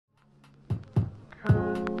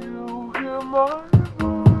my voice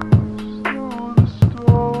through the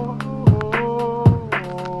storm?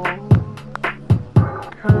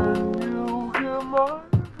 Can you hear my voice?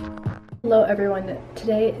 Hello everyone,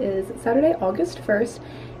 today is Saturday, August 1st,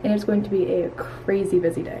 and it's going to be a crazy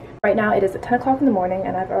busy day. Right now it is at 10 o'clock in the morning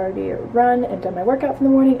and I've already run and done my workout from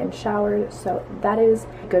the morning and showered, so that is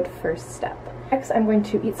a good first step. Next, I'm going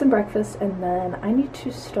to eat some breakfast and then I need to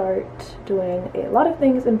start doing a lot of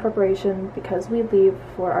things in preparation because we leave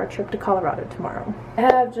for our trip to Colorado tomorrow. I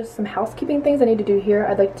have just some housekeeping things I need to do here.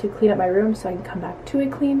 I'd like to clean up my room so I can come back to a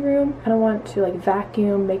clean room. I don't want to like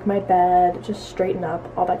vacuum, make my bed, just straighten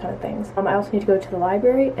up, all that kind of things. I also need to go to the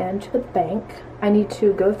library and to the bank. I need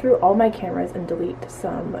to go through all my cameras and delete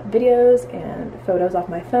some videos and photos off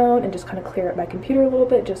my phone and just kind of clear up my computer a little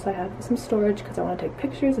bit just so I have some storage because I want to take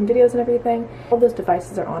pictures and videos and everything. All those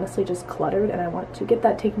devices are honestly just cluttered and I want to get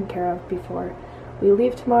that taken care of before we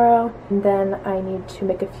leave tomorrow. And then I need to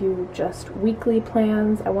make a few just weekly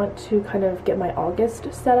plans. I want to kind of get my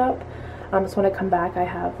August set up. So when I come back I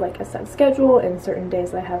have like a set schedule and certain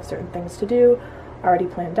days I have certain things to do already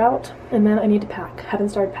planned out. And then I need to pack. Haven't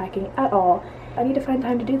started packing at all. I need to find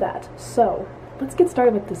time to do that. So let's get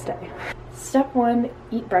started with this day. Step one,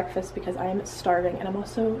 eat breakfast because I am starving and I'm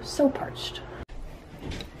also so parched.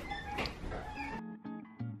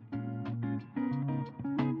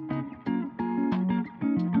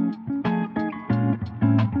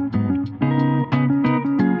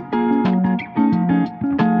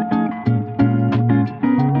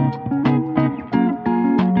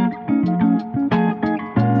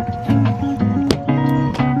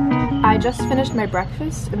 I just finished my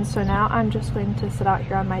breakfast and so now I'm just going to sit out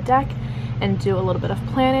here on my deck and do a little bit of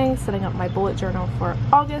planning, setting up my bullet journal for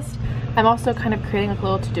August. I'm also kind of creating a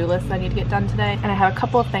little to-do list that I need to get done today, and I have a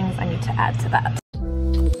couple of things I need to add to that.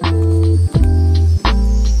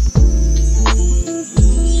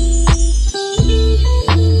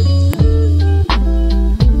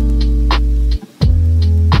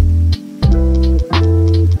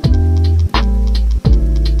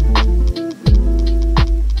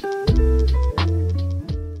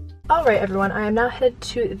 Alright everyone, I am now headed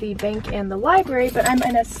to the bank and the library, but I'm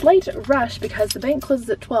in a slight rush because the bank closes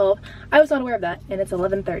at 12. I was not aware of that and it's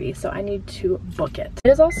 11:30, so I need to book it. It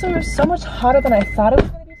is also so much hotter than I thought it was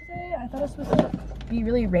going to be today. I thought it was supposed to be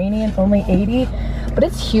really rainy and only 80, but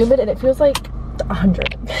it's humid and it feels like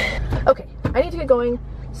 100. Okay, I need to get going,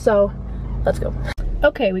 so let's go.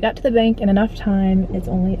 Okay, we got to the bank in enough time. It's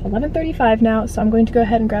only 11:35 now, so I'm going to go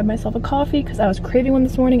ahead and grab myself a coffee because I was craving one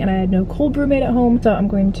this morning and I had no cold brew made at home. So I'm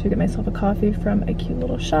going to get myself a coffee from a cute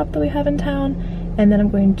little shop that we have in town, and then I'm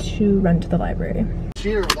going to run to the library.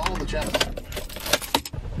 Cheer with all the channels.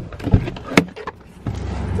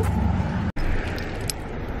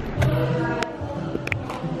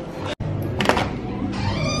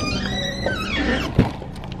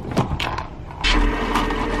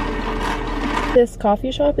 This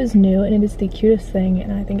coffee shop is new and it is the cutest thing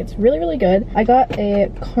and I think it's really, really good. I got a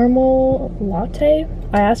caramel latte.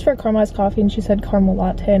 I asked for a caramelized coffee and she said caramel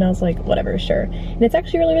latte and I was like, whatever, sure. And it's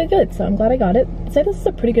actually really, really good, so I'm glad I got it. I'd say this is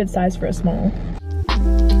a pretty good size for a small.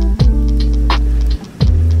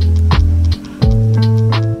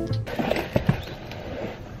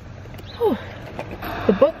 Whew.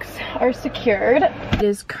 The books are secured. It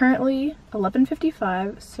is currently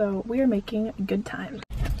 11:55, so we are making good time.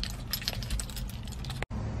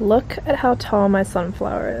 Look at how tall my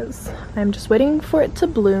sunflower is. I'm just waiting for it to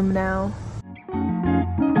bloom now.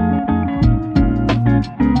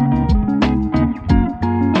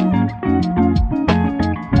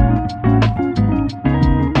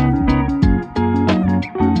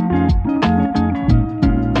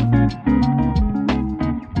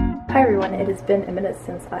 Hi everyone, it has been a minute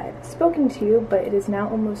since I've spoken to you, but it is now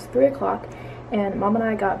almost 3 o'clock and Mom and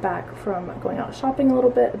I got back from going out shopping a little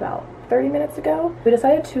bit about 30 minutes ago. We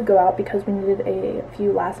decided to go out because we needed a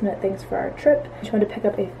few last minute things for our trip. We just wanted to pick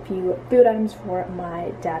up a few food items for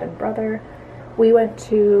my dad and brother. We went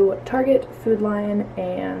to Target, Food Lion,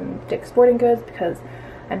 and Dick's Sporting Goods because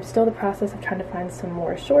I'm still in the process of trying to find some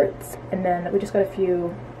more shorts. And then we just got a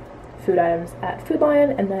few food items at Food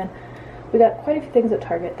Lion, and then we got quite a few things at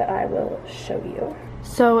Target that I will show you.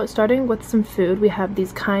 So starting with some food, we have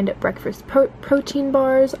these Kind breakfast protein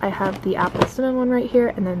bars. I have the apple cinnamon one right here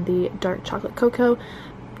and then the dark chocolate cocoa.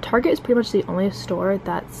 Target is pretty much the only store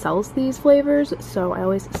that sells these flavors, so I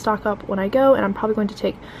always stock up when I go, and I'm probably going to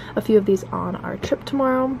take a few of these on our trip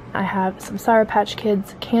tomorrow. I have some Sour Patch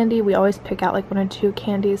Kids candy. We always pick out like 1 or 2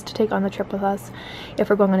 candies to take on the trip with us if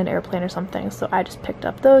we're going on an airplane or something, so I just picked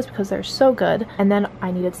up those because they're so good. And then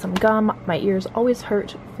I needed some gum. My ears always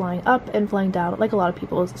hurt flying up and flying down like a lot of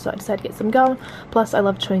people's, so I decided to get some gum. Plus I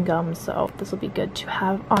love chewing gum, so this will be good to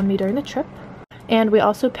have on me during the trip. And we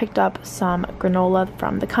also picked up some granola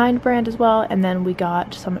from the Kind brand as well, and then we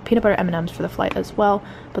got some peanut butter M&Ms for the flight as well,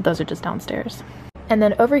 but those are just downstairs. And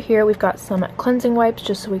then over here we've got some cleansing wipes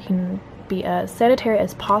just so we can be as sanitary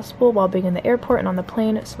as possible while being in the airport and on the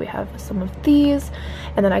plane, so we have some of these.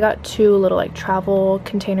 And then I got 2 little like travel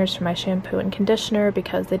containers for my shampoo and conditioner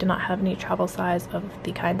because they did not have any travel size of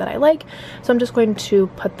the kind that I like, so I'm just going to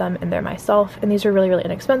put them in there myself. And these are really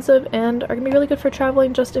inexpensive and are gonna be really good for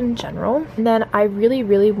traveling just in general. And then I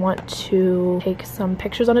really want to take some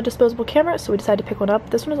pictures on a disposable camera, so we decided to pick one up.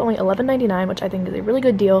 This one is only $11.99, which I think is a really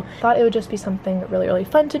good deal. Thought it would just be something really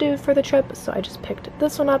fun to do for the trip, so I just picked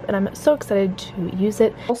this one up and I'm so excited to use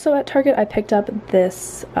it. Also at Target I picked up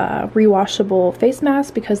this rewashable face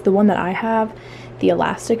mask because the one that I have, the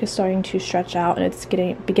elastic is starting to stretch out and it's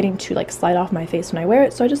beginning to like slide off my face when I wear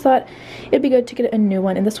it, so I just thought it'd be good to get a new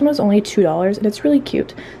one. And this one was only $2 and it's really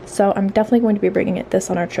cute, so I'm definitely going to be bringing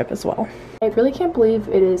this on our trip as well. I really can't believe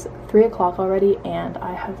it is 3 o'clock already and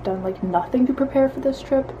I have done like nothing to prepare for this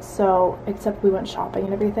trip, so except we went shopping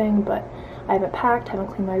and everything, but I haven't packed, haven't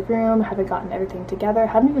cleaned my room, haven't gotten everything together,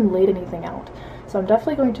 haven't even laid anything out. So I'm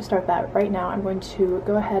definitely going to start that right now. I'm going to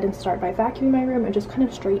go ahead and start by vacuuming my room and just kind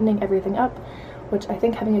of straightening everything up, which I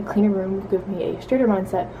think having a cleaner room will give me a straighter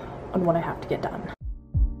mindset on what I have to get done.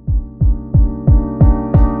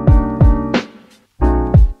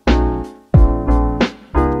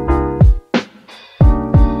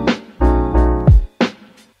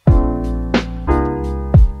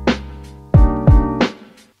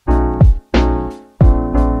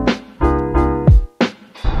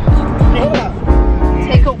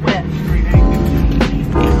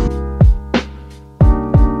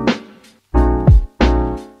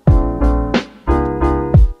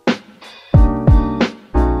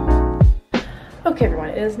 Okay everyone,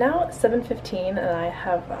 it is now 7:15 and I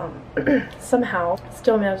have somehow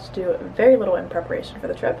still managed to do very little in preparation for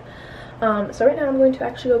the trip. So right now I'm going to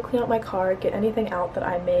actually go clean out my car, get anything out that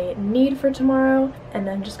I may need for tomorrow, and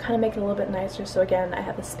then just kind of make it a little bit nicer, so again I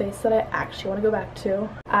have a space that I actually want to go back to.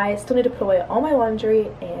 I still need to put away all my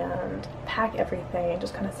laundry and pack everything and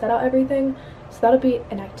just kind of set out everything, so that'll be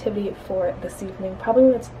an activity for this evening, probably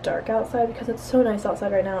when it's dark outside because it's so nice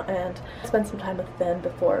outside right now, and spend some time with them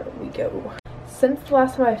before we go. Since the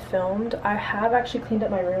last time I filmed, I have actually cleaned up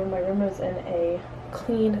my room. My room was in a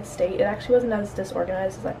clean state. It actually wasn't as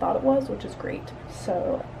disorganized as I thought it was, which is great.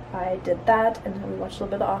 So I did that, and then we watched a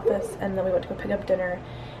little bit of The Office, and then we went to go pick up dinner,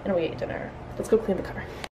 and we ate dinner. Let's go clean the car.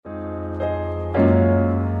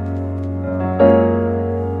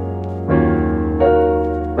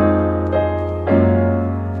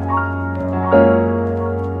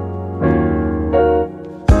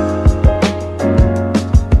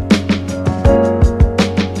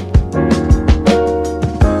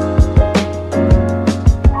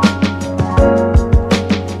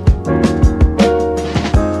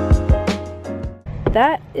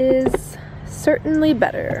 That is certainly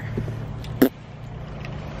better.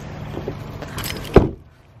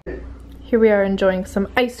 Here we are enjoying some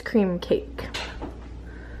ice cream cake.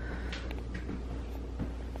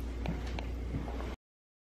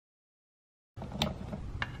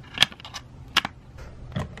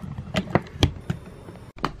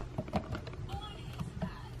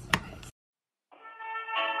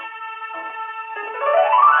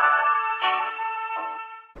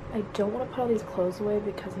 I don't want to put all these clothes away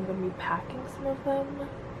because I'm going to be packing some of them.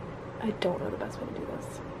 I don't know the best way to do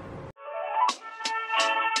this.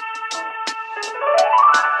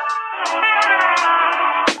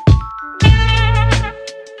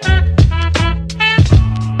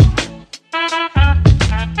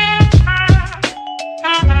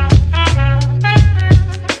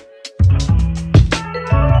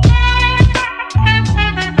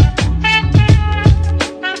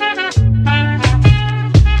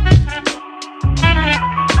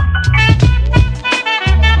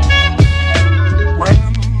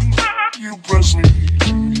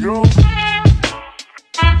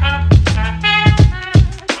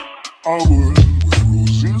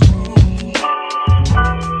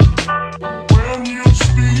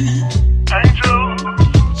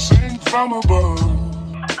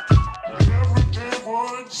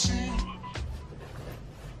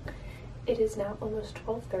 It is now almost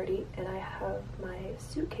 12:30 and I have my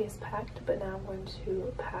suitcase packed, but now I'm going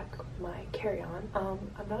to pack my carry-on.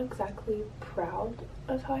 I'm not exactly proud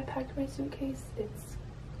of how I packed my suitcase. It's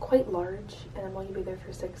quite large and I'm only gonna be there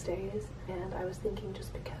for 6 days, and I was thinking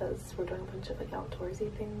just because we're doing a bunch of like outdoorsy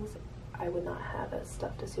things, I would not have as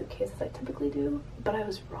stuffed a suitcase as I typically do, but I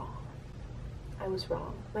was wrong. I was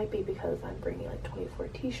wrong. Might be because I'm bringing like 24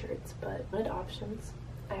 t-shirts, but I wanted options.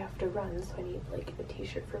 I have to run, so I need like a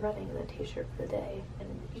t-shirt for running and a t-shirt for the day, and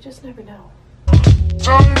you just never know.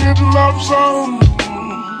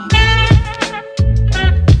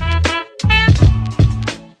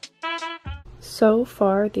 So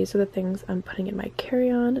far, these are the things I'm putting in my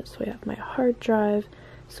carry-on. So I have my hard drive,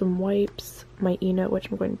 some wipes, my e-note, which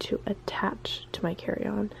I'm going to attach to my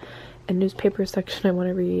carry-on, a newspaper section I want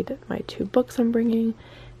to read, my 2 books I'm bringing,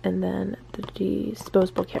 and then the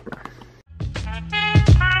disposable camera.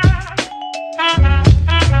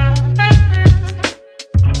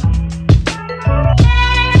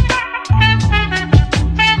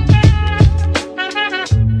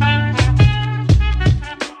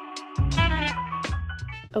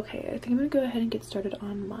 Okay, I think I'm gonna go ahead and get started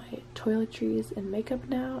on my toiletries and makeup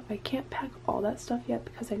now. I can't pack all that stuff yet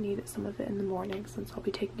because I need some of it in the morning, since I'll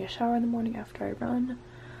be taking a shower in the morning after I run,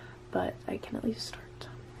 but I can at least start.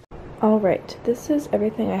 Alright, this is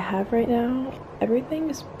everything I have right now. Everything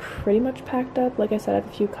is pretty much packed up. Like I said, I have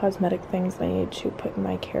a few cosmetic things I need to put in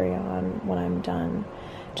my carry-on when I'm done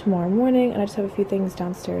tomorrow morning, and I just have a few things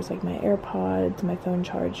downstairs like my AirPods, my phone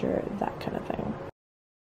charger, that kind of thing.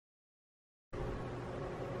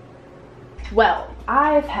 Well,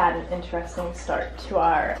 I've had an interesting start to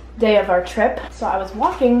our day of our trip. So I was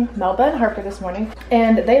walking Melba and Harper this morning,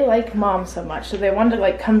 and they like mom so much, so they wanted to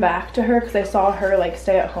like come back to her because they saw her like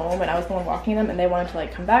stay at home and I was the one walking them, and they wanted to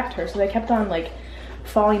like come back to her, so they kept on like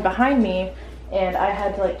falling behind me, and I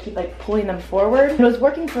had to like keep like pulling them forward. It was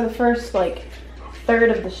working for the first like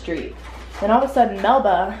third of the street. Then all of a sudden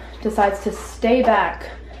Melba decides to stay back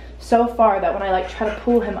so far that when I like try to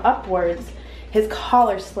pull him upwards, his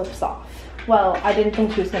collar slips off. Well, I didn't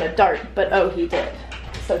think he was gonna dart, but oh, he did.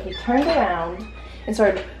 So he turned around and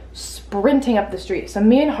started sprinting up the street. So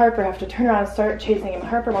me and Harper have to turn around and start chasing him.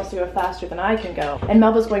 Harper wants to go faster than I can go, and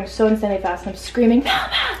Melba's going so insanely fast, and I'm screaming,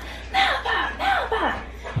 Melba, Melba, Melba.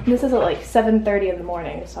 And this is at like 7:30 in the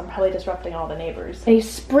morning, so I'm probably disrupting all the neighbors. And he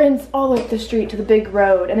sprints all the way up the street to the big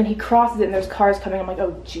road, and then he crosses it and there's cars coming. I'm like,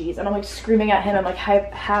 oh geez, and I'm like screaming at him. I'm like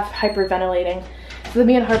half hyperventilating. So then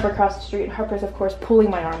me and Harper cross the street, and Harper's of course pulling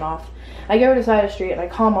my arm off. I go to the side of the street and I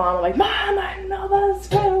call mom. I'm like, Mom, Melba's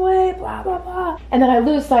ran away, blah, blah, blah. And then I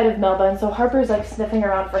lose sight of Melba, and so Harper's like sniffing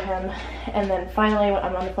around for him. And then finally when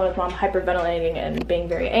I'm on the phone with mom, hyperventilating and being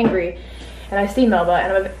very angry, and I see Melba,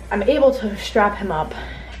 and I'm able to strap him up.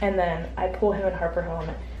 And then I pull him and Harper home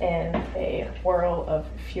in a whirl of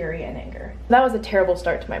fury and anger. That was a terrible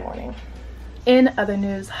start to my morning. In other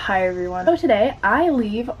news, hi everyone. So today I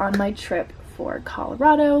leave on my trip for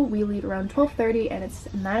Colorado. We leave around 12:30 and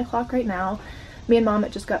it's 9 o'clock right now. Me and mom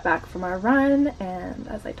had just got back from our run, and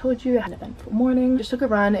as I told you, I had an eventful morning. Just took a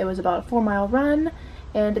run. It was about a 4-mile run,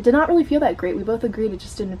 and it did not really feel that great. We both agreed it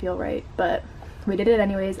just didn't feel right, but we did it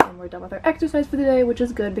anyways, and we're done with our exercise for the day, which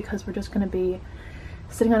is good because we're just gonna be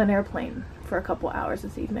sitting on an airplane for a couple hours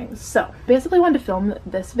this evening. So basically I wanted to film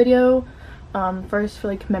this video first for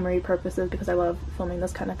like memory purposes, because I love filming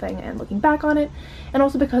this kind of thing and looking back on it, and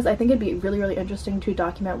also because I think it'd be really interesting to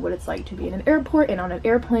document what it's like to be in an airport and on an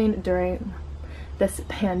airplane during this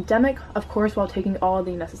pandemic, of course while taking all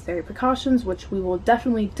the necessary precautions, which we will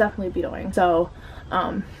definitely be doing. So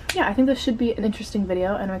yeah, I think this should be an interesting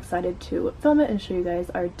video, and I'm excited to film it and show you guys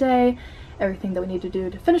our day, everything that we need to do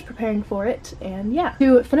to finish preparing for it. And yeah,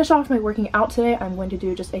 to finish off my working out today, I'm going to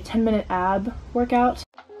do just a 10-minute ab workout.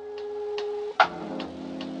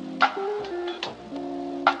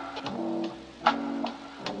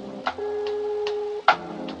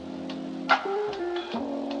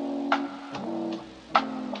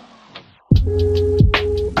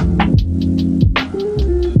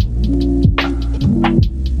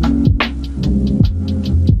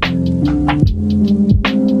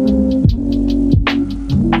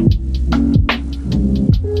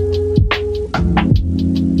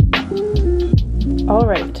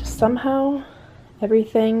 Alright, somehow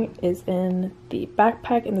everything is in the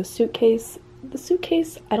backpack and the suitcase. The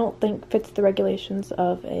suitcase I don't think fits the regulations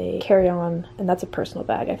of a carry-on, and that's a personal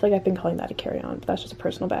bag. I feel like I've been calling that a carry-on, but that's just a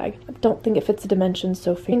personal bag. I don't think it fits the dimensions,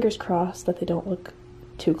 so fingers crossed that they don't look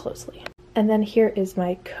too closely. And then here is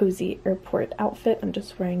my cozy airport outfit. I'm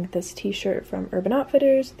just wearing this t-shirt from Urban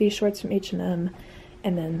Outfitters, these shorts from H&M,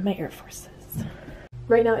 and then my Air Forces.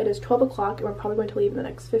 Right now it is 12 o'clock and we're probably going to leave in the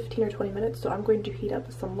next 15 or 20 minutes, so I'm going to heat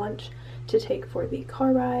up some lunch to take for the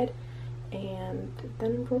car ride, and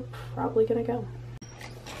then we're probably gonna go.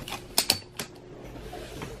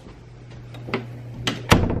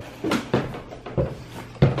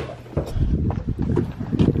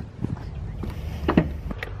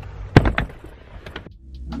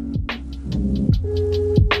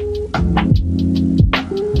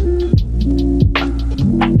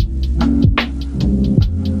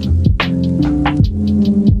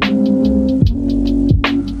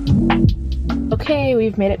 Okay,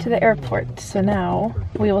 we've made it to the airport, so now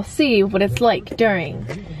we will see what it's like during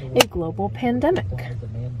a global pandemic.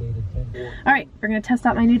 Alright, we're gonna test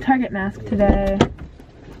out my new Target mask today.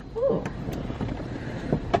 Ooh.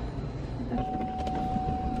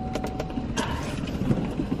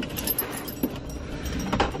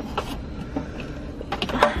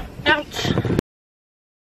 Ouch!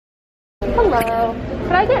 Hello.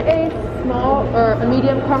 Could I get a small or a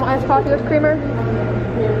medium caramel iced coffee with creamer?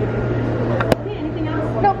 Anything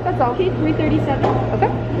else? Nope, that's all. Okay, 337.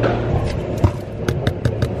 Okay.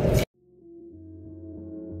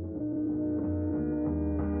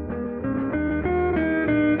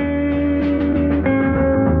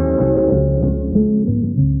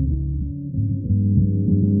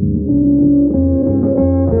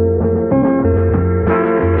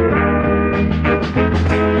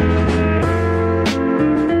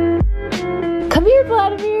 Come here,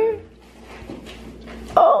 Vladimir.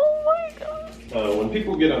 Oh my god. When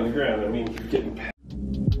people get on the ground, I mean, you're getting past.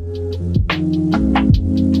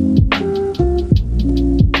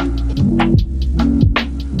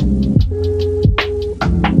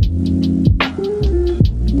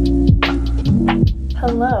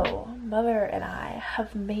 Hello, Mother and I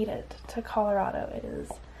have made it to Colorado. It is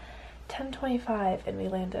 10:25 and we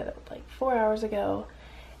landed like 4 hours ago,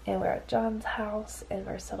 and we're at John's house and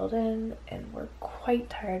we're settled in and we're quite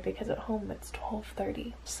tired because at home it's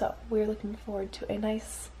 12:30. So we're looking forward to a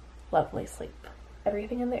nice, lovely sleep.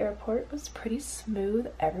 Everything in the airport was pretty smooth.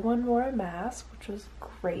 Everyone wore a mask, which was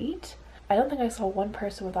great. I don't think I saw one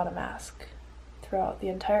person without a mask throughout the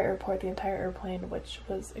entire airport, the entire airplane, which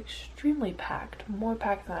was extremely packed, more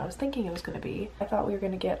packed than I was thinking it was going to be. I thought we were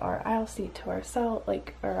going to get our aisle seat to ourselves,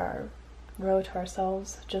 or our row to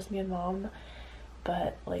ourselves, just me and Mom,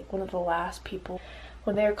 but like one of the last people,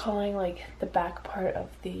 when they were calling like the back part of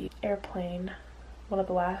the airplane, one of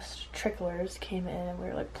the last tricklers came in and we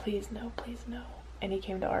were like, please no, and he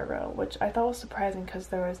came to our row, which I thought was surprising because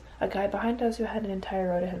there was a guy behind us who had an entire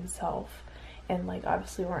row to himself, and like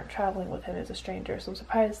obviously we weren't traveling with him as a stranger, so I'm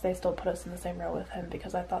surprised they still put us in the same row with him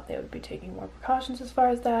because I thought they would be taking more precautions as far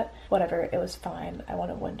as that. Whatever, it was fine. I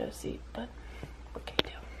want a window seat, but what can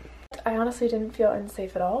you do? I honestly didn't feel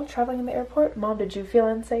unsafe at all traveling in the airport. Mom, did you feel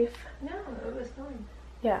unsafe? No, it was fine.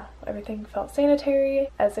 Yeah, everything felt sanitary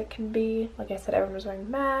as it can be. Like I said, everyone was wearing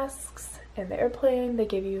masks. In the airplane, they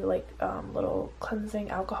gave you like little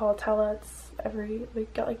cleansing alcohol towelettes. We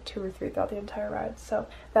got like 2 or 3 throughout the entire ride, so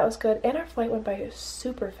that was good. And our flight went by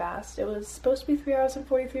super fast. It was supposed to be 3 hours and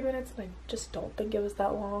 43 minutes, and I just don't think it was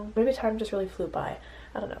that long. Maybe time just really flew by.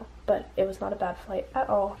 I don't know, but it was not a bad flight at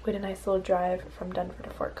all. We had a nice little drive from Denver to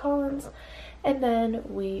Fort Collins, and then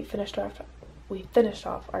we finished off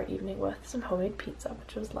our evening with some homemade pizza,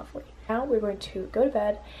 which was lovely. Now we're going to go to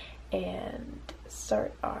bed and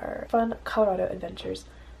start our fun Colorado adventures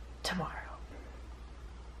tomorrow.